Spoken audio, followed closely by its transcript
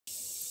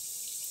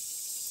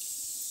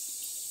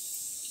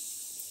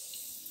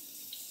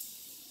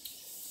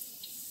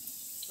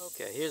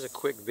Okay, here's a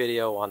quick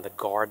video on the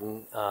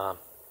garden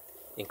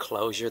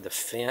enclosure, the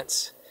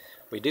fence.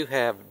 We do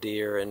have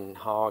deer and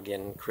hog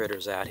and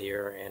critters out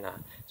here, and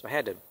so I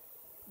had to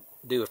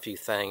do a few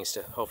things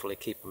to hopefully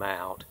keep them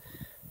out.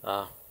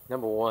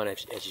 Number one,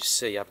 as you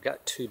see, I've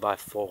got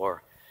 2x4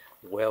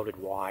 welded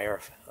wire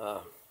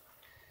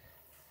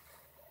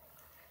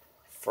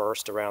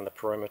first around the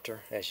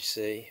perimeter, as you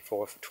see,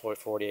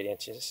 48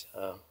 inches.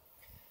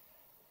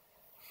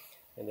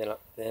 And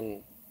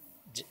then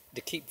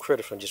to keep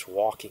critters from just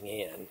walking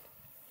in.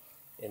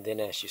 And then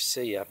as you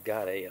see, I've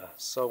got a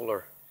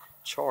solar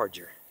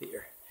charger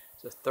here.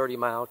 It's a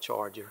 30-mile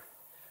charger,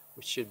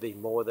 which should be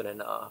more than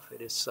enough. It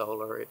is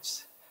solar.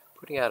 It's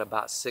putting out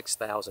about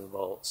 6,000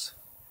 volts.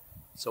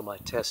 So my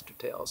tester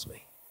tells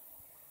me.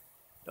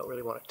 Don't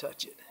really want to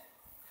touch it.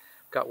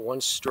 I've got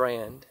one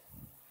strand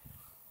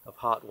of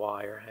hot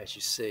wire, as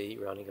you see,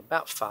 running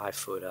about 5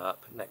 foot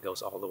up, and that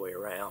goes all the way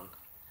around.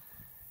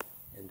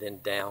 And then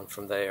down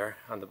from there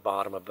on the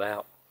bottom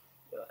about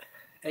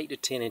 8 to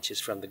 10 inches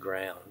from the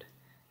ground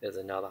there's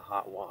another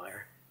hot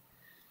wire.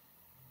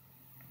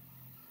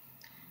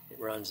 It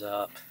runs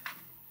up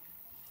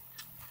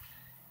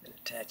and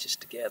attaches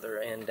together,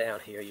 and down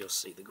here you'll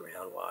see the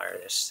ground wire.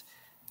 There's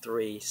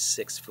 3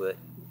 6-foot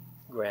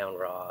ground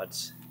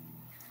rods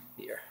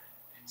here.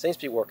 Seems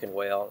to be working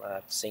well.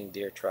 I've seen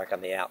deer track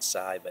on the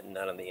outside but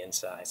none on the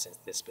inside since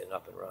this has been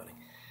up and running.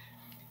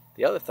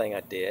 The other thing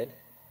I did,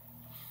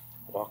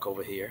 walk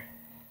over here,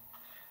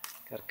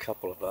 got a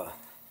couple of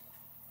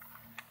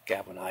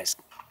galvanized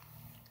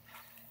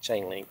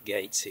chain link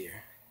gates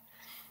here.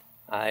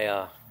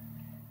 I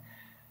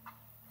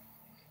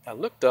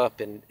looked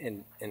up,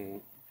 and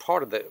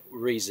part of the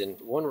reason,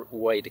 one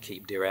way to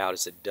keep deer out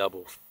is a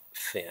double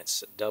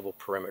fence, a double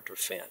perimeter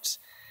fence.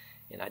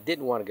 And I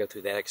didn't want to go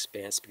through that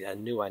expense because I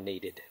knew I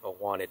needed or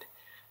wanted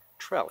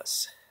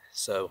trellis.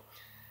 So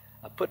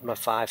I put my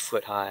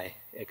 5-foot high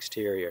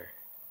exterior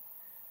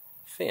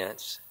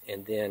fence,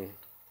 and then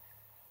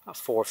about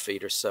 4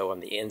 feet or so on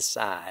the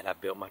inside I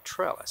built my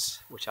trellis,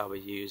 which I'll be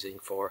using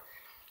for,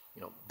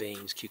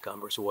 beans,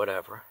 cucumbers,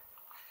 whatever.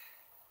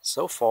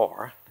 So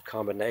far, the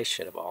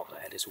combination of all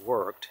that has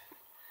worked.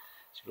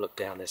 As you look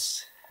down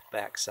this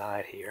back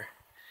side here,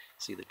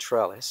 see the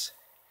trellis,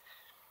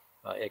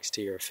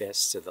 exterior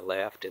fence to the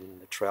left,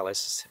 and the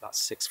trellis is about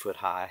 6 foot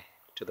high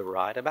to the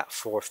right, about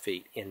 4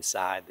 feet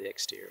inside the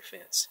exterior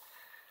fence.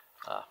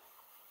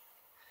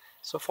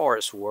 So far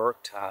it's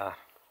worked.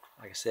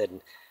 Like I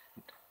said,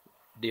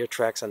 deer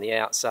tracks on the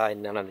outside,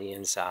 none on the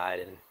inside,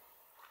 and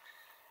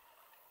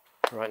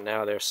right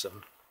now there's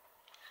some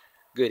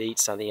good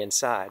eats on the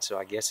inside, so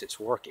I guess it's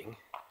working.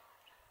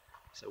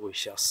 So we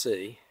shall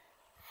see.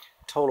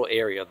 Total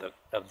area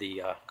of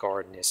the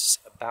garden is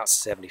about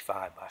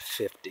 75 by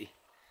 50.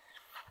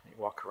 You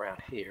walk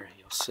around here,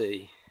 you'll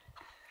see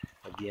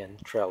again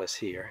trellis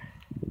here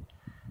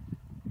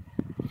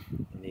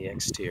in the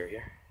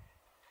exterior.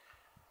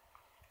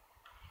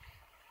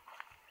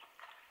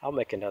 I'll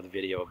make another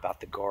video about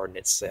the garden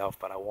itself,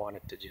 but I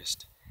wanted to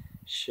just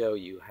show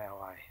you how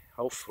I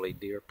hopefully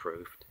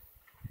deer-proofed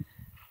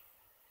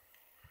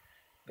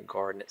the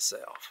garden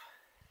itself.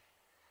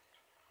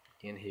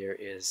 In here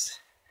is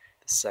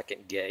the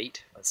second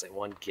gate. Let's say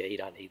one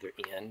gate on either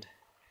end.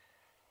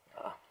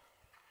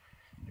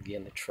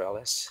 Again, the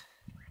trellis.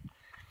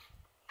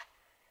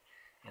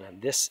 And on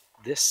this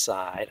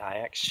side, I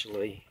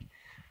actually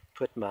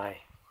put my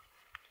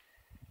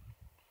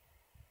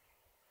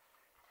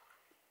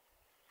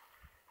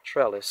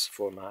trellis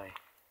for my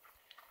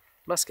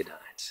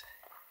muscadines,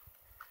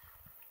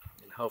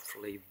 and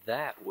hopefully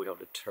that will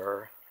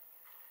deter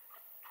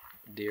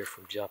deer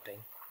from jumping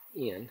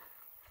in.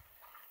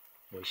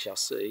 We shall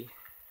see.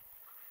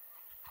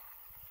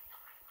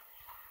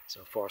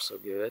 So far so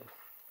good.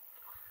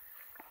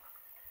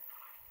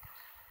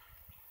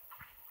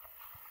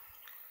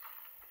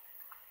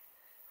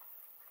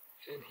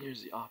 And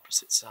here's the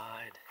opposite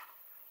side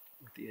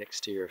with the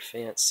exterior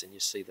fence, and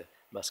you see the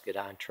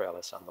muscadine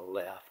trellis on the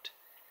left.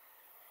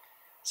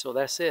 So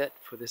that's it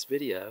for this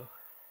video.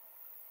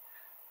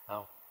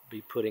 I'll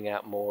be putting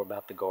out more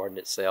about the garden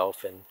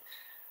itself and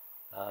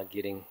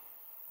getting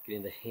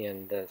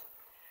the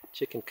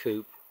chicken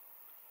coop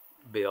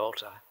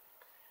built. I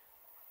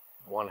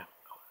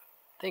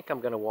think I'm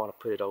going to want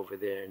to put it over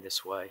there in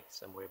this way,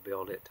 somewhere,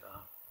 build it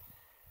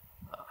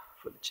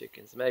for the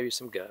chickens, maybe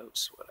some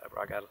goats, whatever.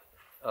 I got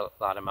a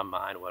lot in my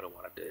mind what I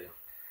want to do.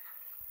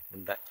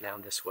 And back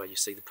down this way you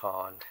see the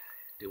pond. I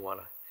do want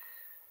to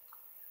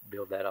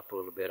build that up a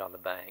little bit on the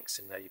banks,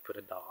 and maybe put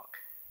a dock.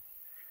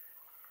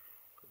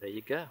 There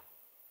you go.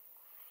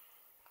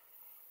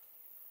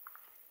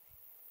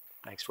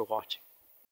 Thanks for watching.